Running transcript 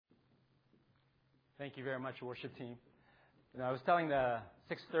Thank you very much, worship team. I was telling the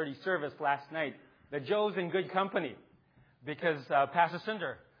 6:30 service last night that Joe's in good company because Pastor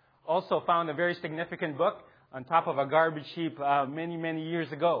Cinder also found a very significant book on top of a garbage heap many, many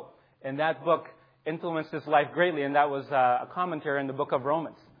years ago. And that book influenced his life greatly, and that was a commentary in the book of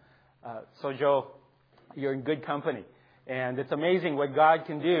Romans. So, Joe, you're in good company. And it's amazing what God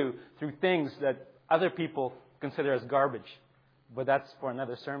can do through things that other people consider as garbage. But that's for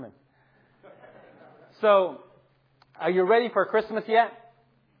another sermon. So, are you ready for Christmas yet?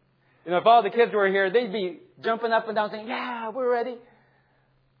 If all the kids were here, they'd be jumping up and down saying, yeah, we're ready.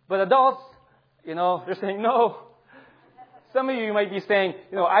 But adults, they're saying no. Some of you might be saying,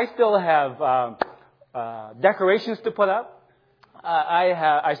 I still have decorations to put up.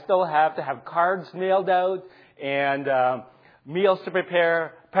 I still have to have cards mailed out and meals to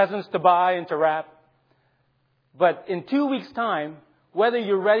prepare, presents to buy and to wrap. But in 2 weeks' time, whether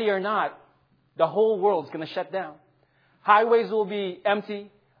you're ready or not, the whole world's going to shut down. Highways will be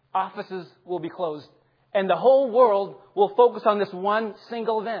empty. Offices will be closed. And the whole world will focus on this one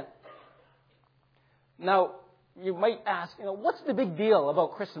single event. Now, you might ask, what's the big deal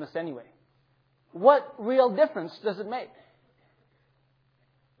about Christmas anyway? What real difference does it make?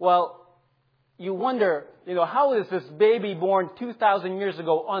 Well, you wonder, how does this baby born 2,000 years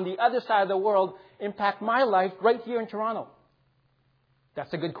ago on the other side of the world impact my life right here in Toronto?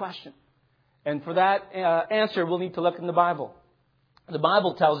 That's a good question. And for that answer, we'll need to look in the Bible. The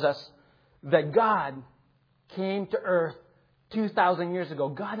Bible tells us that God came to earth 2,000 years ago.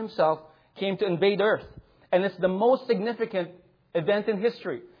 God himself came to invade earth. And it's the most significant event in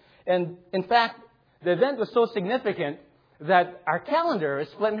history. And in fact, the event was so significant that our calendar is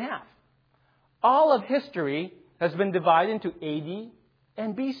split in half. All of history has been divided into AD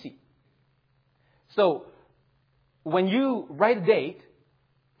and BC. So, when you write a date,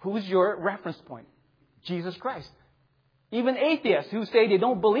 who's your reference point? Jesus Christ. Even atheists who say they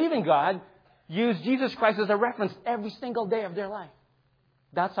don't believe in God use Jesus Christ as a reference every single day of their life.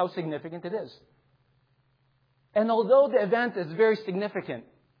 That's how significant it is. And although the event is very significant,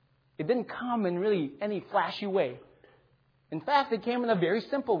 it didn't come in really any flashy way. In fact, it came in a very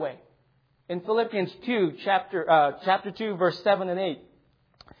simple way. In Philippians 2, chapter 2, verse 7 and 8,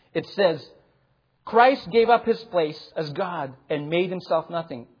 it says, Christ gave up his place as God and made himself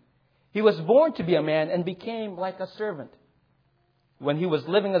nothing. He was born to be a man and became like a servant. When he was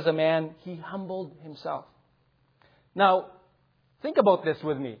living as a man, he humbled himself. Now, think about this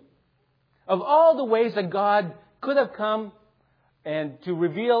with me. Of all the ways that God could have come and to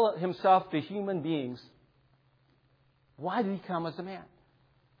reveal himself to human beings, why did he come as a man?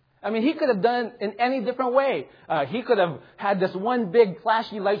 I mean, he could have done it in any different way. He could have had this one big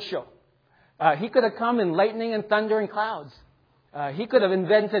flashy light show. He could have come in lightning and thunder and clouds. He could have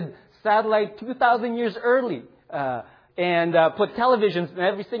invented satellite 2,000 years early and put televisions in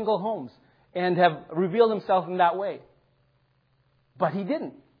every single homes and have revealed himself in that way. But he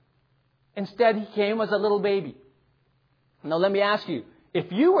didn't. Instead, he came as a little baby. Now, let me ask you,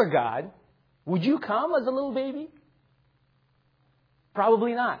 if you were God, would you come as a little baby?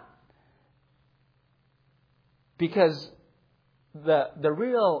 Probably not. Because the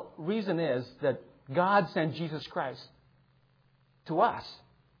real reason is that God sent Jesus Christ to us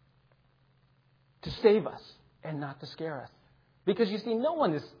to save us and not to scare us. Because you see, no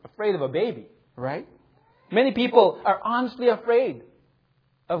one is afraid of a baby, right? Many people are honestly afraid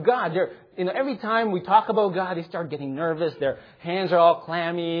of God. Every time we talk about God, they start getting nervous. Their hands are all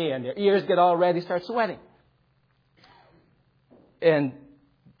clammy and their ears get all red. They start sweating. And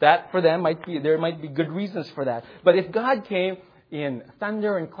that for them there might be good reasons for that. But if God came in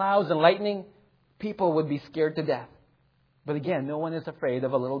thunder and clouds and lightning, people would be scared to death. But again, no one is afraid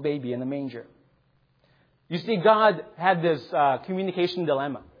of a little baby in a manger. You see, God had this communication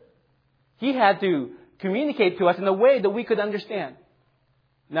dilemma. He had to communicate to us in a way that we could understand.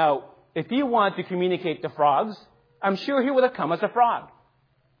 Now, if he wanted to communicate to frogs, I'm sure he would have come as a frog.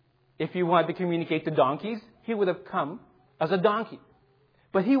 If he wanted to communicate to donkeys, he would have come as a donkey.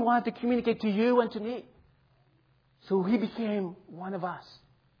 But he wanted to communicate to you and to me. So he became one of us.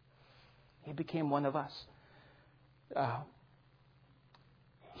 He became one of us.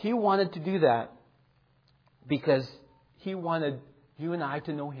 He wanted to do that because he wanted you and I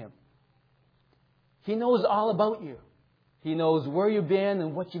to know him. He knows all about you. He knows where you've been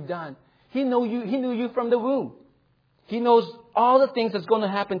and what you've done. He knew you from the womb. He knows all the things that's going to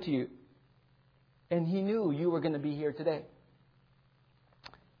happen to you. And he knew you were going to be here today.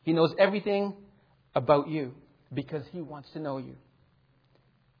 He knows everything about you because he wants to know you.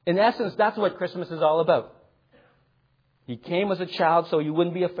 In essence, that's what Christmas is all about. He came as a child so you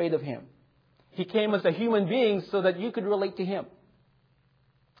wouldn't be afraid of him. He came as a human being so that you could relate to Him.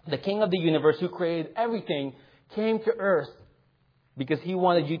 The King of the universe who created everything came to earth because He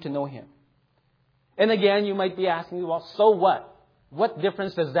wanted you to know Him. And again, you might be asking, well, so what? What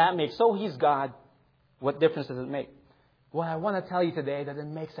difference does that make? So He's God. What difference does it make? Well, I want to tell you today that it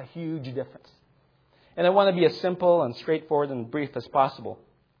makes a huge difference. And I want to be as simple and straightforward and brief as possible.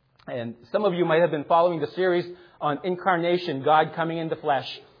 And some of you might have been following the series on incarnation, God coming in the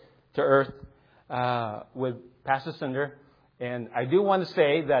flesh to earth with Pastor Sunder. And I do want to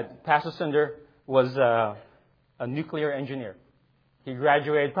say that Pastor Sunder was a nuclear engineer. He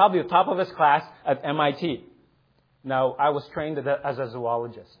graduated probably the top of his class at MIT. Now, I was trained as a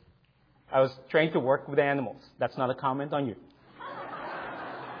zoologist. I was trained to work with animals. That's not a comment on you.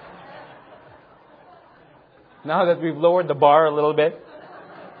 Now that we've lowered the bar a little bit,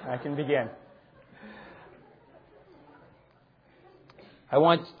 I can begin. I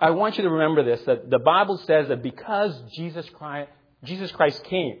want you to remember this, that the Bible says that because Jesus Christ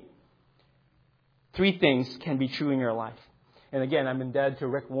came, three things can be true in your life. And again, I'm indebted to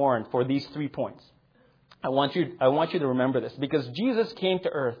Rick Warren for these 3 points. I want you to remember this. Because Jesus came to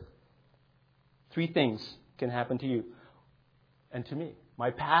earth, 3 things can happen to you and to me.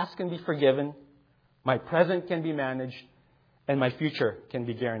 My past can be forgiven, my present can be managed, and my future can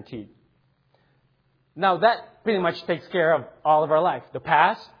be guaranteed. Now that pretty much takes care of all of our life. The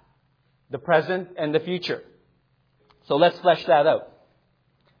past, the present, and the future. So let's flesh that out.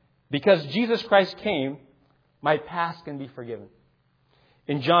 Because Jesus Christ came, my past can be forgiven.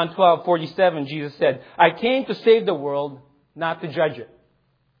 In John 12:47, Jesus said, I came to save the world, not to judge it.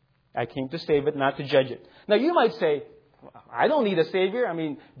 I came to save it, not to judge it. Now you might say, I don't need a Savior. I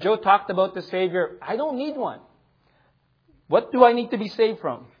mean, Joe talked about the Savior. I don't need one. What do I need to be saved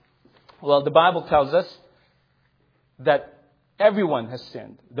from? Well, the Bible tells us that everyone has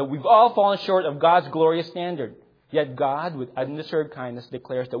sinned, that we've all fallen short of God's glorious standard. Yet God, with undeserved kindness,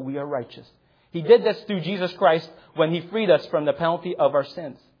 declares that we are righteous. He did this through Jesus Christ when He freed us from the penalty of our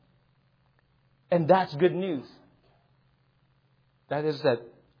sins. And that's good news. That is that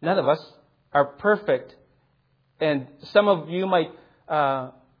none of us are perfect. And some of you might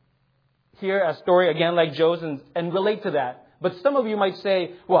hear a story again like Joe's and relate to that. But some of you might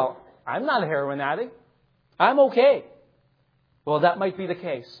say, well, I'm not a heroin addict. I'm okay. Well, that might be the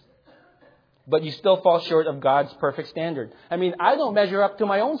case. But you still fall short of God's perfect standard. I mean, I don't measure up to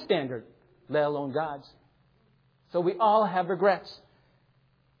my own standard, let alone God's. So we all have regrets.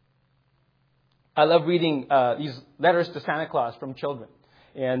 I love reading these letters to Santa Claus from children.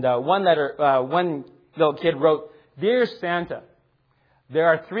 And one little kid wrote, Dear Santa, there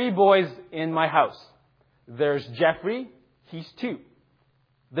are 3 boys in my house. There's Jeffrey, he's 2.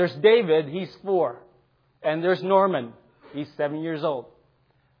 There's David, he's 4. And there's Norman, he's 7 years old.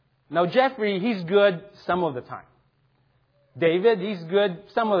 Now Jeffrey, he's good some of the time. David, he's good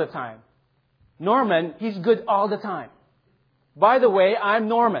some of the time. Norman, he's good all the time. By the way, I'm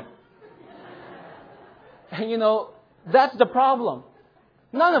Norman. And that's the problem.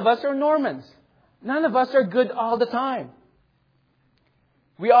 None of us are Normans. None of us are good all the time.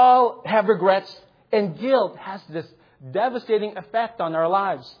 We all have regrets, and guilt has this devastating effect on our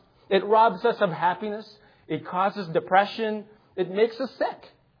lives. It robs us of happiness. It causes depression. It makes us sick.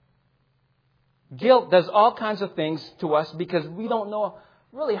 Guilt does all kinds of things to us because we don't know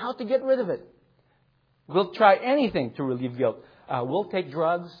really how to get rid of it. We'll try anything to relieve guilt. We'll take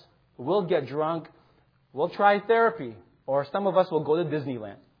drugs. We'll get drunk. We'll try therapy. Or some of us will go to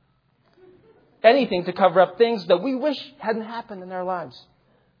Disneyland. Anything to cover up things that we wish hadn't happened in our lives.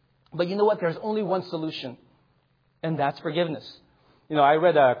 But you know what? There's only one solution. And that's forgiveness. I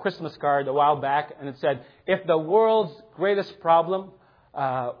read a Christmas card a while back and it said, if the world's greatest problem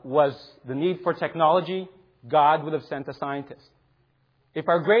was the need for technology, God would have sent a scientist. If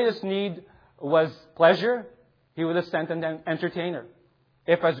our greatest need was pleasure, He would have sent an entertainer.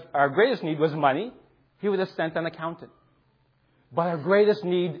 If our greatest need was money, He would have sent an accountant. But our greatest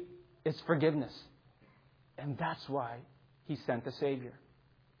need is forgiveness. And that's why He sent a Savior.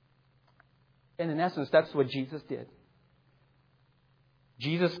 And in essence, that's what Jesus did.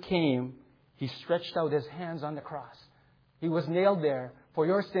 Jesus came, He stretched out His hands on the cross. He was nailed there for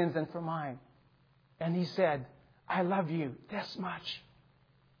your sins and for mine. And He said, I love you this much.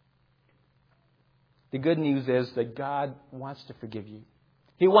 The good news is that God wants to forgive you.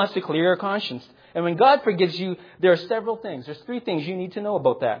 He wants to clear your conscience. And when God forgives you, there are several things. There's 3 things you need to know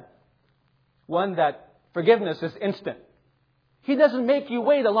about that. One, that forgiveness is instant. He doesn't make you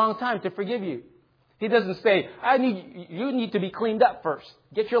wait a long time to forgive you. He doesn't say, you need to be cleaned up first.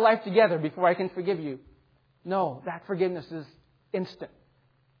 Get your life together before I can forgive you. No, that forgiveness is instant.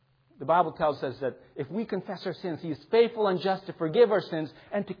 The Bible tells us that if we confess our sins, He is faithful and just to forgive our sins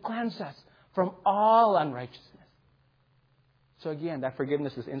and to cleanse us from all unrighteousness. So again, that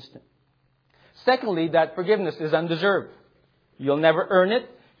forgiveness is instant. Secondly, that forgiveness is undeserved. You'll never earn it.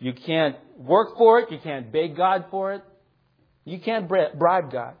 You can't work for it. You can't beg God for it. You can't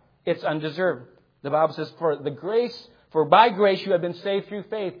bribe God. It's undeserved. The Bible says, for by grace you have been saved through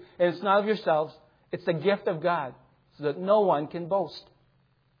faith. And it's not of yourselves. It's the gift of God, so that no one can boast.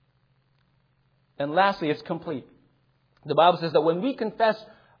 And lastly, it's complete. The Bible says that when we confess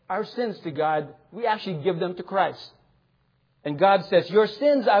our sins to God, we actually give them to Christ. And God says, your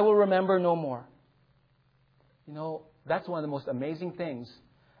sins I will remember no more. You know, that's one of the most amazing things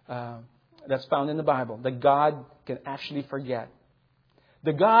that's found in the Bible, that God can actually forget.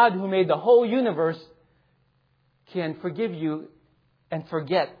 The God who made the whole universe can forgive you and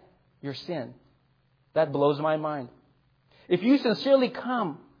forget your sin. That blows my mind. If you sincerely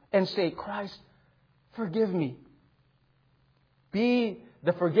come and say, Christ, forgive me. Be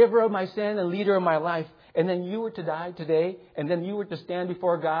the forgiver of my sin and leader of my life. And then you were to die today. And then you were to stand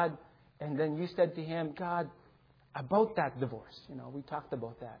before God. And then you said to Him, God, about that divorce. You know, we talked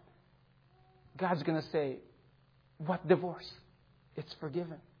about that. God's going to say, what divorce? It's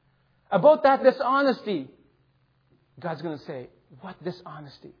forgiven. About that dishonesty. God's going to say, what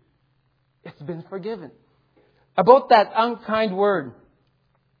dishonesty? It's been forgiven. About that unkind word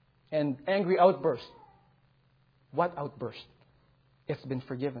and angry outburst. What outburst? It's been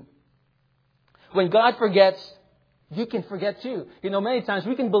forgiven. When God forgets, you can forget too. You know, many times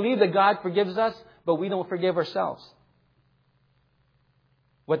we can believe that God forgives us, but we don't forgive ourselves.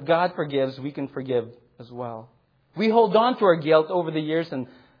 What God forgives, we can forgive as well. We hold on to our guilt over the years, and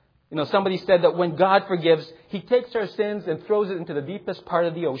you know, somebody said that when God forgives, He takes our sins and throws it into the deepest part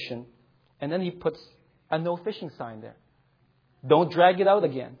of the ocean, and then He puts a no fishing sign there. Don't drag it out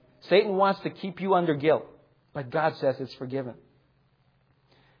again. Satan wants to keep you under guilt, but God says it's forgiven.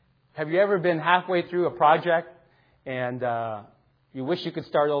 Have you ever been halfway through a project and you wish you could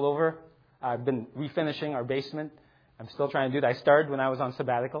start all over? I've been refinishing our basement. I'm still trying to do that. I started when I was on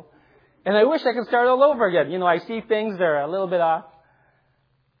sabbatical. And I wish I could start all over again. You know, I see things that are a little bit off.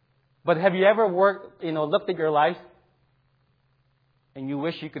 But have you ever looked at your life and you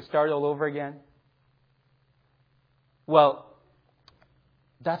wish you could start all over again? Well,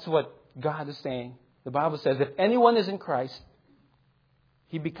 that's what God is saying. The Bible says if anyone is in Christ,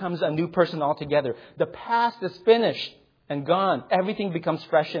 he becomes a new person altogether. The past is finished and gone. Everything becomes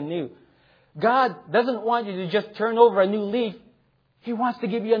fresh and new. God doesn't want you to just turn over a new leaf. He wants to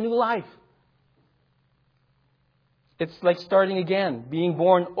give you a new life. It's like starting again, being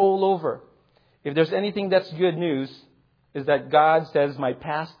born all over. If there's anything that's good news, is that God says my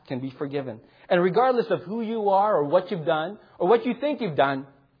past can be forgiven. And regardless of who you are or what you've done or what you think you've done,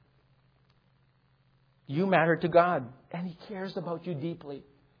 you matter to God. And He cares about you deeply.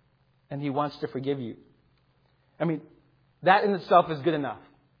 And He wants to forgive you. I mean, that in itself is good enough.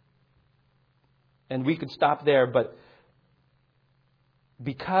 And we could stop there, but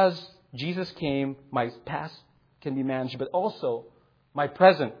because Jesus came, my past can be managed, but also my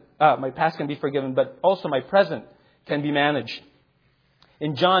past can be forgiven, but also my present can be managed.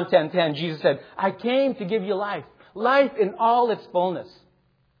 In John 10:10, Jesus said, I came to give you life, life in all its fullness.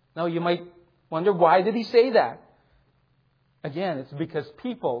 Now you might wonder, why did He say that? Again, it's because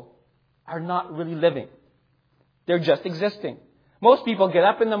people are not really living. They're just existing. Most people get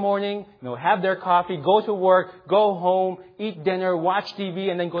up in the morning, have their coffee, go to work, go home, eat dinner, watch TV,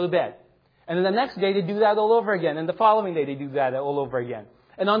 and then go to bed. And then the next day they do that all over again. And the following day they do that all over again.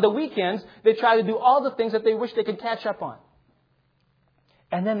 And on the weekends, they try to do all the things that they wish they could catch up on.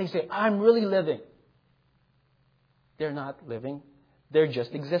 And then they say, I'm really living. They're not living. They're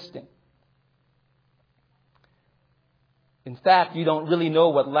just existing. In fact, you don't really know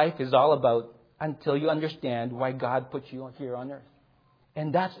what life is all about until you understand why God put you here on earth.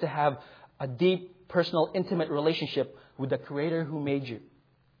 And that's to have a deep, personal, intimate relationship with the Creator who made you.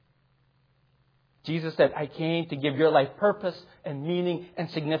 Jesus said, I came to give your life purpose and meaning and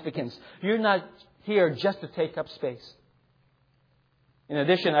significance. You're not here just to take up space. In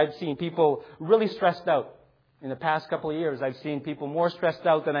addition, I've seen people really stressed out. In the past couple of years, I've seen people more stressed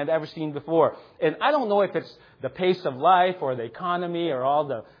out than I've ever seen before. And I don't know if it's the pace of life or the economy or all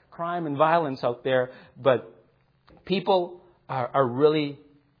the crime and violence out there, but people are really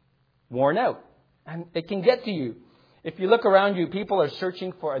worn out. And it can get to you. If you look around you, people are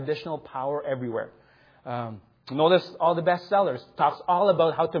searching for additional power everywhere. Notice all the bestsellers talks all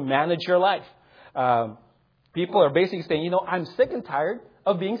about how to manage your life. People are basically saying, I'm sick and tired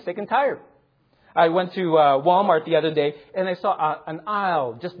of being sick and tired. I went to Walmart the other day, and I saw an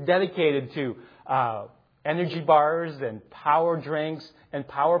aisle just dedicated to energy bars and power drinks and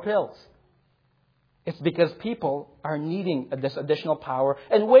power pills. It's because people are needing this additional power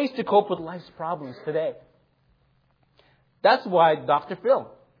and ways to cope with life's problems today. That's why Dr.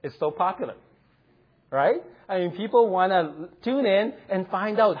 Phil is so popular. Right? I mean, people want to tune in and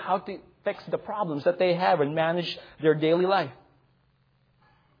find out how to fix the problems that they have and manage their daily life.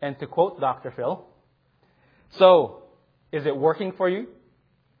 And to quote Dr. Phil, so, is it working for you?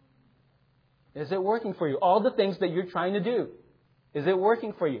 Is it working for you? All the things that you're trying to do, is it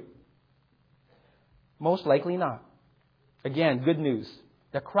working for you? Most likely not. Again, good news.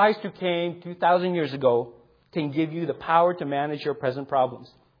 The Christ who came 2,000 years ago can give you the power to manage your present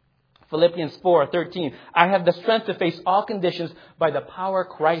problems. Philippians 4:13, I have the strength to face all conditions by the power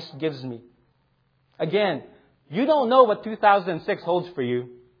Christ gives me. Again, you don't know what 2006 holds for you,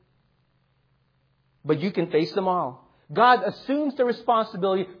 but you can face them all. God assumes the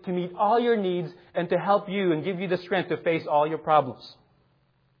responsibility to meet all your needs and to help you and give you the strength to face all your problems.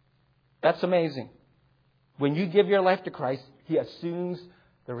 That's amazing. When you give your life to Christ, He assumes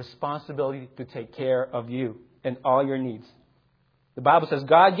the responsibility to take care of you and all your needs. The Bible says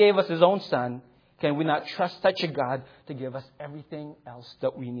God gave us His own Son. Can we not trust such a God to give us everything else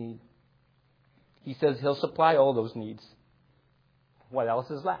that we need? He says He'll supply all those needs. What else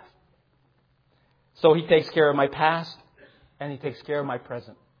is left? So He takes care of my past and He takes care of my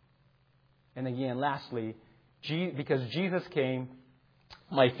present. And again, lastly, because Jesus came,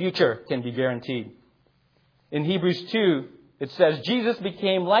 my future can be guaranteed. In Hebrews 2, it says, Jesus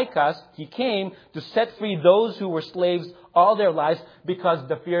became like us. He came to set free those who were slaves all their lives because of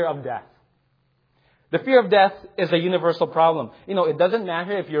the fear of death. The fear of death is a universal problem. It doesn't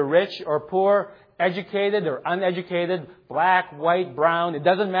matter if you're rich or poor, educated or uneducated, black, white, brown. It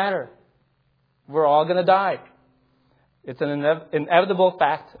doesn't matter. We're all going to die. It's an inevitable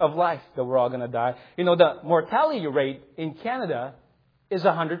fact of life that we're all going to die. The mortality rate in Canada is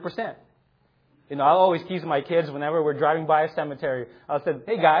 100%. I'll always tease my kids whenever we're driving by a cemetery. I'll say,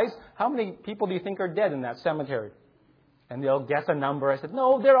 hey guys, how many people do you think are dead in that cemetery? And they'll guess a number. I said,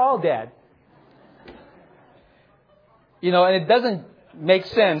 no, they're all dead. And it doesn't make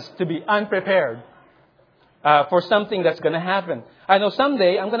sense to be unprepared for something that's going to happen. I know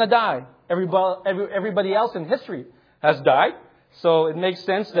someday I'm going to die. Everybody else in history has died. So it makes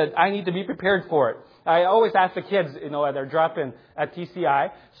sense that I need to be prepared for it. I always ask the kids, at their drop-in at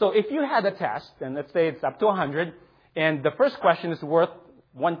TCI. So if you had a test, and let's say it's up to 100, and the first question is worth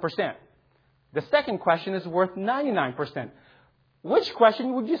 1%. The second question is worth 99%. Which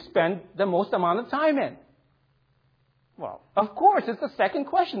question would you spend the most amount of time in? Well, of course, it's the second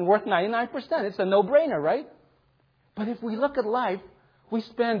question worth 99%. It's a no-brainer, right? But if we look at life, we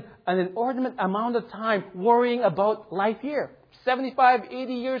spend an inordinate amount of time worrying about life here. 75,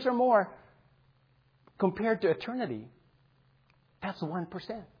 80 years or more. Compared to eternity, that's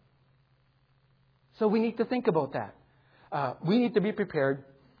 1%. So we need to think about that. We need to be prepared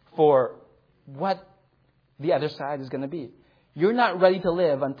for what the other side is going to be. You're not ready to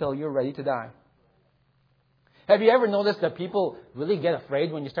live until you're ready to die. Have you ever noticed that people really get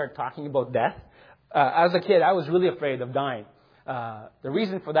afraid when you start talking about death? As a kid, I was really afraid of dying. The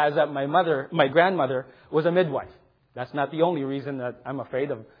reason for that is that my grandmother was a midwife. That's not the only reason that I'm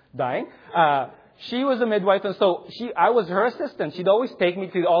afraid of dying. She was a midwife, and so I was her assistant. She'd always take me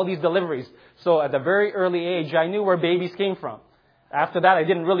to all these deliveries. So at a very early age, I knew where babies came from. After that, I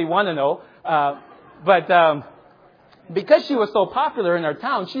didn't really want to know. But because she was so popular in our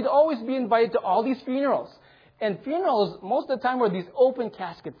town, she'd always be invited to all these funerals. And funerals, most of the time, were these open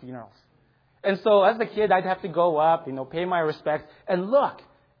casket funerals. And so as a kid, I'd have to go up, pay my respects, and look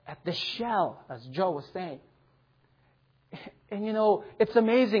at the shell, as Joe was saying. And it's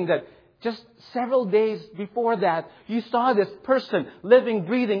amazing that just several days before that, you saw this person living,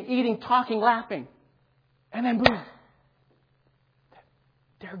 breathing, eating, talking, laughing. And then boom.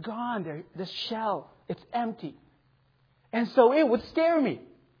 They're gone. This shell, it's empty. And so it would scare me.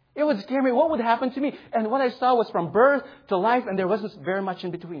 It would scare me. What would happen to me? And what I saw was from birth to life, and there wasn't very much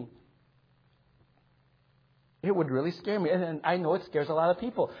in between. It would really scare me. And I know it scares a lot of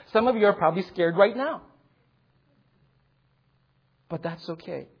people. Some of you are probably scared right now. But that's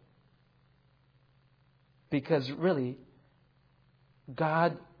okay. Because really,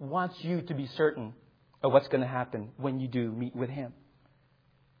 God wants you to be certain of what's going to happen when you do meet with Him.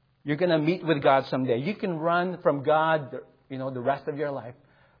 You're going to meet with God someday. You can run from God, the rest of your life.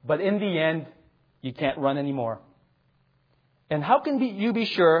 But in the end, you can't run anymore. And how can you be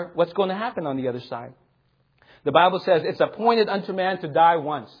sure what's going to happen on the other side? The Bible says it's appointed unto man to die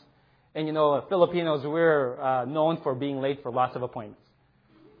once. And Filipinos, we're known for being late for lots of appointments.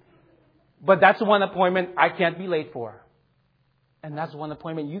 But that's one appointment I can't be late for. And that's one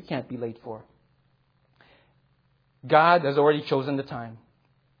appointment you can't be late for. God has already chosen the time.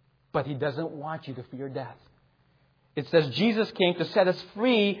 But He doesn't want you to fear death. It says Jesus came to set us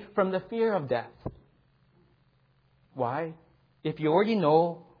free from the fear of death. Why? If you already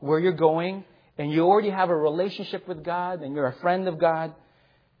know where you're going and you already have a relationship with God and you're a friend of God,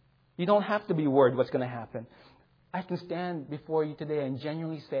 you don't have to be worried what's going to happen. I can stand before you today and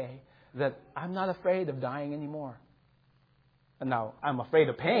genuinely say that I'm not afraid of dying anymore. And now, I'm afraid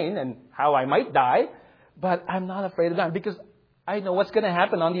of pain and how I might die, but I'm not afraid of dying because I know what's going to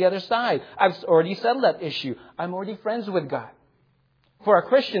happen on the other side. I've already settled that issue. I'm already friends with God. For a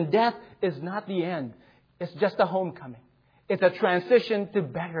Christian, death is not the end. It's just a homecoming. It's a transition to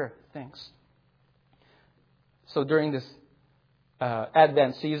better things. So during this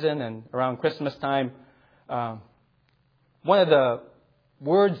Advent season and around Christmas time, one of the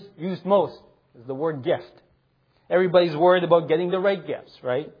words used most is the word gift. Everybody's worried about getting the right gifts,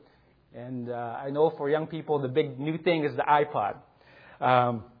 right? And I know for young people, the big new thing is the iPod.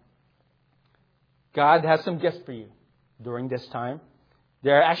 God has some gifts for you during this time.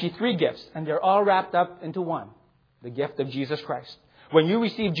 There are actually 3 gifts, and they're all wrapped up into one. The gift of Jesus Christ. When you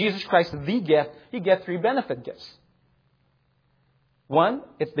receive Jesus Christ, the gift, you get 3 benefit gifts. One,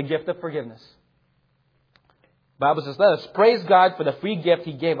 it's the gift of forgiveness. The Bible says, let us praise God for the free gift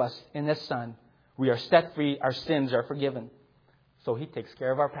He gave us in His Son. We are set free, our sins are forgiven. So He takes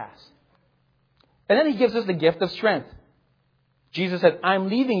care of our past. And then He gives us the gift of strength. Jesus said, I'm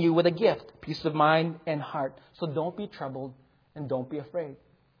leaving you with a gift, peace of mind and heart. So don't be troubled and don't be afraid.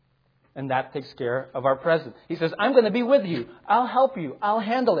 And that takes care of our present. He says, I'm going to be with you. I'll help you. I'll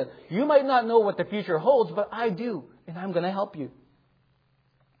handle it. You might not know what the future holds, but I do. And I'm going to help you.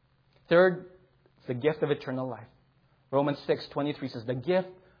 Third, it's the gift of eternal life. Romans 6:23 says, the gift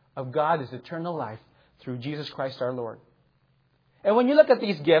of God is eternal life through Jesus Christ our Lord. And when you look at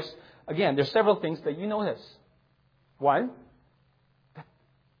these gifts, again, there's several things that you notice. One,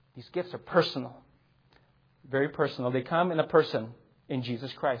 these gifts are personal. Very personal. They come in a person, in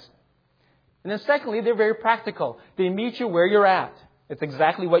Jesus Christ. And then secondly, they're very practical. They meet you where you're at. It's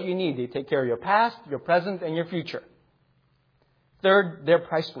exactly what you need. They take care of your past, your present, and your future. Third, they're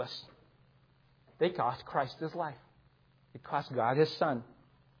priceless. They cost Christ His life. It cost God His Son.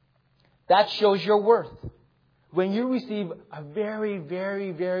 That shows your worth. When you receive a very,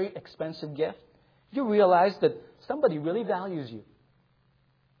 very, very expensive gift, you realize that somebody really values you.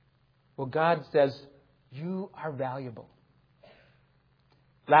 Well, God says, you are valuable.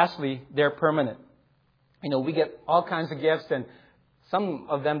 Lastly, they're permanent. We get all kinds of gifts and some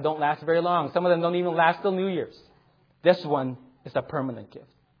of them don't last very long. Some of them don't even last till New Year's. This one is a permanent gift.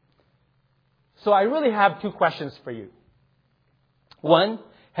 So I really have 2 questions for you. One,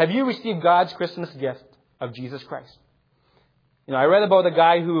 have you received God's Christmas gift of Jesus Christ? I read about a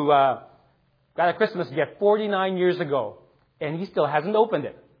guy who got a Christmas gift 49 years ago and he still hasn't opened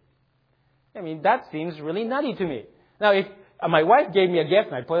it. That seems really nutty to me. Now, if my wife gave me a gift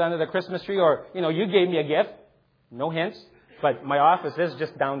and I put it under the Christmas tree, or, you gave me a gift, no hints, but my office is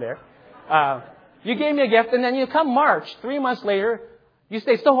just down there. You gave me a gift and then you come March, 3 months later, you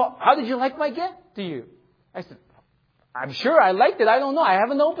say, so how did you like my gift to you? I said, I'm sure I liked it. I don't know. I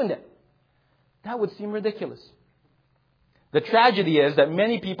haven't opened it. That would seem ridiculous. The tragedy is that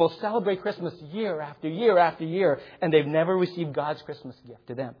many people celebrate Christmas year after year after year, and they've never received God's Christmas gift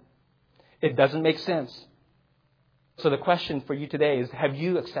to them. It doesn't make sense. So the question for you today is, have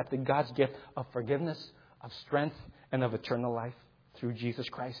you accepted God's gift of forgiveness, of strength, and of eternal life through Jesus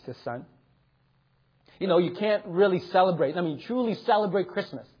Christ, His Son? You can't really celebrate, truly celebrate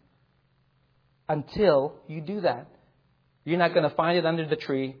Christmas until you do that. You're not going to find it under the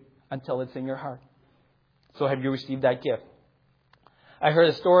tree until it's in your heart. So have you received that gift? I heard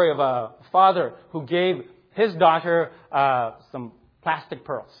a story of a father who gave his daughter some plastic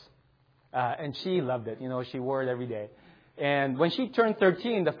pearls. And she loved it. She wore it every day. And when she turned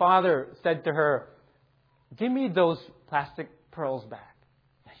 13, the father said to her, give me those plastic pearls back.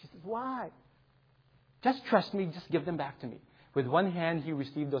 And she said, why? Just trust me. Just give them back to me. With one hand, he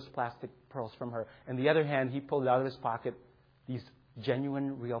received those plastic pearls from her. And the other hand, he pulled out of his pocket these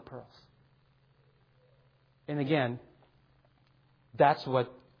genuine, real pearls. And again, that's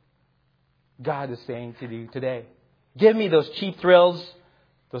what God is saying to you today. Give me those cheap thrills,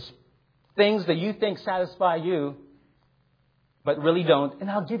 those things that you think satisfy you, but really don't. And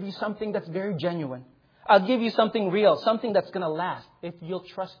I'll give you something that's very genuine. I'll give you something real, something that's going to last if you'll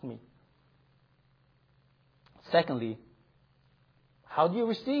trust me. Secondly, how do you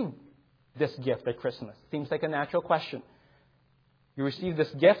receive this gift at Christmas? Seems like a natural question. You receive this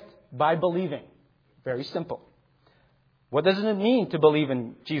gift by believing. Very simple. What does it mean to believe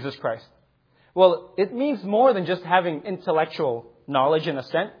in Jesus Christ? Well, it means more than just having intellectual knowledge and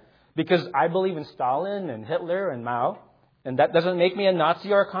assent, because I believe in Stalin and Hitler and Mao, and that doesn't make me a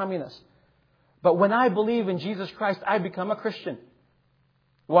Nazi or a communist. But when I believe in Jesus Christ, I become a Christian.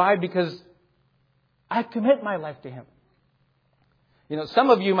 Why? Because I commit my life to Him. You know, some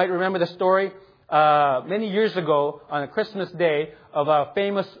of you might remember the story many years ago on a Christmas day of a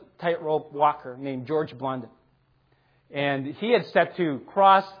famous tightrope walker named George Blondin. And he had set to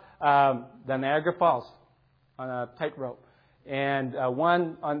cross the Niagara Falls on a tightrope. And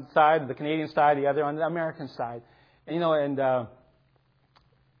one on the side, the Canadian side, the other on the American side. And,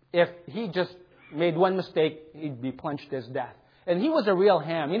 if he just made one mistake, he'd be plunged to his death. And he was a real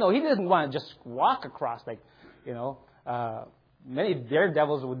ham. He didn't want to just walk across like, many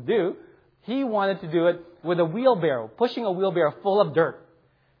daredevils would do. He wanted to do it with a wheelbarrow, pushing a wheelbarrow full of dirt.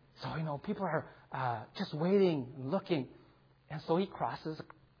 So, people are just waiting, looking. And so he crosses,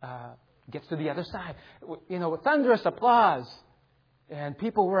 gets to the other side. Thunderous applause. And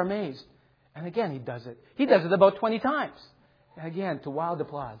people were amazed. And again, he does it. He does it about 20 times. And again, to wild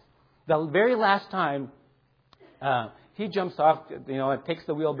applause. The very last time, he jumps off, and takes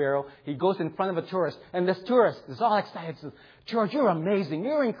the wheelbarrow. He goes in front of a tourist. And this tourist is all excited. Says, George, you're amazing.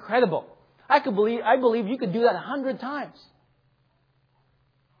 You're incredible. I believe you could do that 100 times.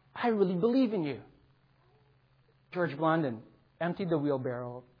 I really believe in you. George Blondin emptied the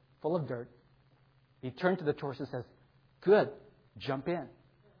wheelbarrow full of dirt. He turned to the tourist and says, good, jump in.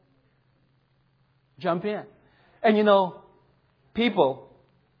 Jump in. And people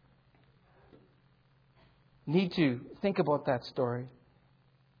need to think about that story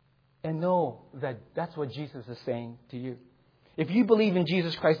and know that that's what Jesus is saying to you. If you believe in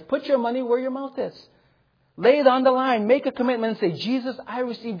Jesus Christ, put your money where your mouth is. Lay it on the line. Make a commitment and say, Jesus, I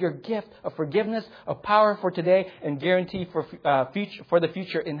received your gift of forgiveness, of power for today, and guarantee for the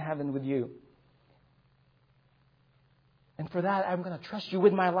future in heaven with you. And for that, I'm going to trust you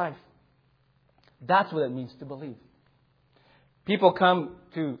with my life. That's what it means to believe. People come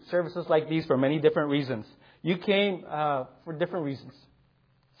to services like these for many different reasons. You came for different reasons.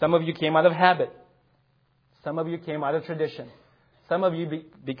 Some of you came out of habit. Some of you came out of tradition. Some of you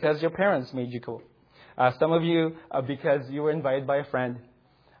because your parents made you go. Some of you because you were invited by a friend.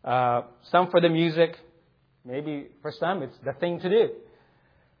 Some for the music. Maybe for some it's the thing to do.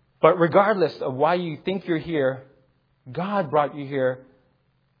 But regardless of why you think you're here, God brought you here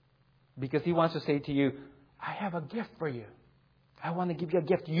because He wants to say to you, I have a gift for you. I want to give you a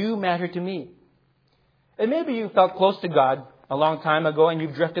gift. You matter to me. And maybe you felt close to God a long time ago and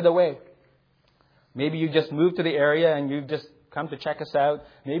you've drifted away. Maybe you just moved to the area and you've just come to check us out.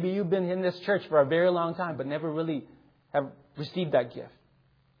 Maybe you've been in this church for a very long time but never really have received that gift.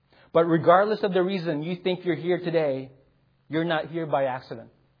 But regardless of the reason you think you're here today, you're not here by accident.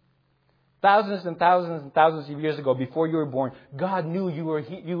 Thousands and thousands and thousands of years ago, before you were born, God knew you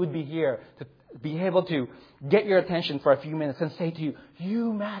would be here to be able to get your attention for a few minutes and say to you,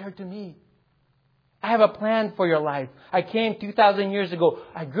 you matter to me. I have a plan for your life. I came 2,000 years ago.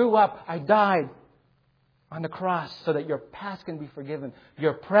 I grew up. I died on the cross so that your past can be forgiven.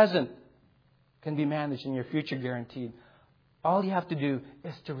 Your present can be managed and your future guaranteed. All you have to do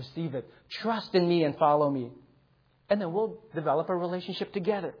is to receive it. Trust in me and follow me. And then we'll develop a relationship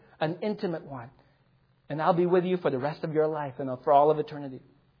together, an intimate one. And I'll be with you for the rest of your life and for all of eternity.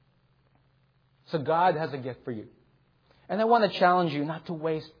 So God has a gift for you. And I want to challenge you not to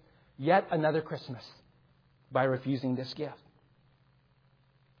waste yet another Christmas by refusing this gift.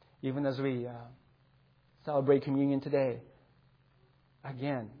 Even as we celebrate communion today,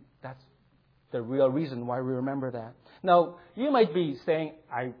 again, that's the real reason why we remember that. Now, you might be saying,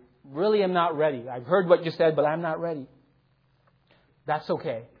 I really am not ready. I've heard what you said, but I'm not ready. That's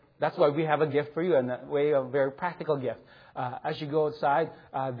okay. That's why we have a gift for you, and that way a very practical gift. As you go outside,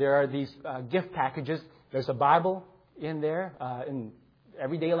 there are these gift packages. There's a Bible in there in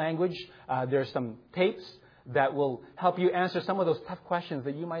everyday language. There's some tapes that will help you answer some of those tough questions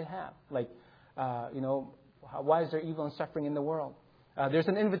that you might have. Like, why is there evil and suffering in the world? There's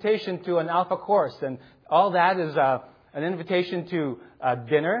an invitation to an Alpha course, and all that is an invitation to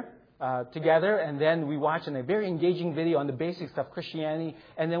dinner together, and then we watch a very engaging video on the basics of Christianity,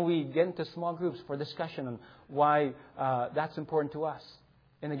 and then we get into small groups for discussion on why that's important to us.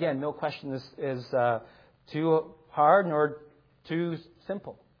 And again, no question is too hard nor too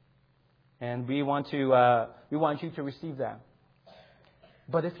simple, and we want you to receive that.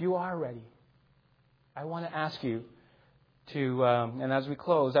 But if you are ready, I want to ask you and as we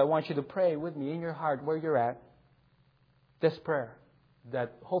close, I want you to pray with me in your heart where you're at. This prayer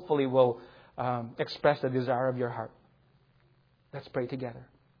that hopefully will express the desire of your heart. Let's pray together.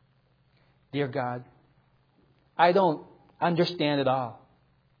 Dear God, I don't understand it all.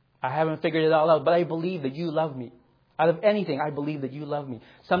 I haven't figured it all out, but I believe that you love me. Out of anything, I believe that you love me.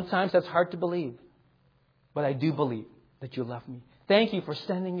 Sometimes that's hard to believe, but I do believe that you love me. Thank you for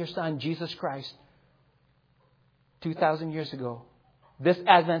sending your Son, Jesus Christ, 2,000 years ago. This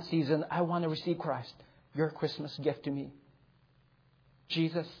Advent season, I want to receive Christ, your Christmas gift to me.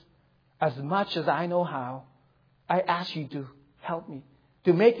 Jesus, as much as I know how, I ask you to help me,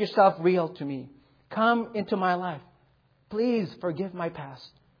 to make yourself real to me. Come into my life. Please forgive my past.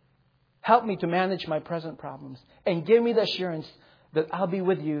 Help me to manage my present problems. And give me the assurance that I'll be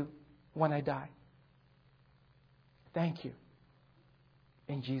with you when I die. Thank you.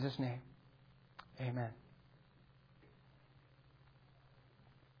 In Jesus' name, amen.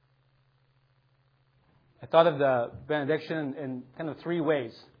 I thought of the benediction in kind of three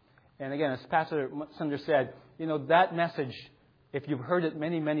ways. And again, as Pastor Sunder said, that message, if you've heard it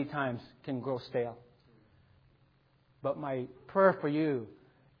many, many times, can grow stale. But my prayer for you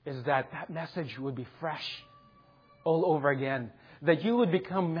is that message would be fresh all over again. That you would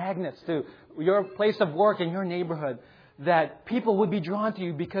become magnets to your place of work in your neighborhood. That people would be drawn to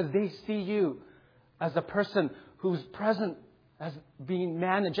you because they see you as a person who's present as being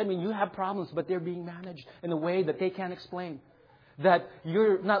managed. I mean, you have problems, but they're being managed in a way that they can't explain. That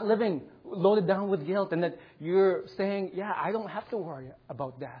you're not living loaded down with guilt, and that you're saying, yeah, I don't have to worry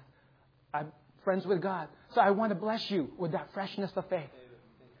about that. I'm friends with God. So I want to bless you with that freshness of faith.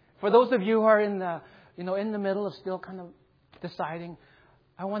 For those of you who are in the middle of still kind of deciding,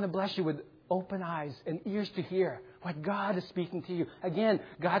 I want to bless you with open eyes and ears to hear what God is speaking to you. Again,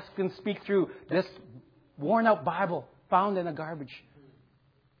 God can speak through this worn out Bible found in a garbage.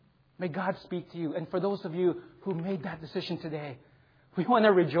 May God speak to you. And for those of you who made that decision today, we want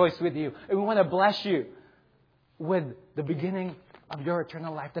to rejoice with you. And we want to bless you with the beginning of your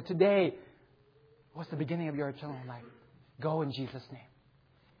eternal life. That today was the beginning of your eternal life. Go in Jesus' name.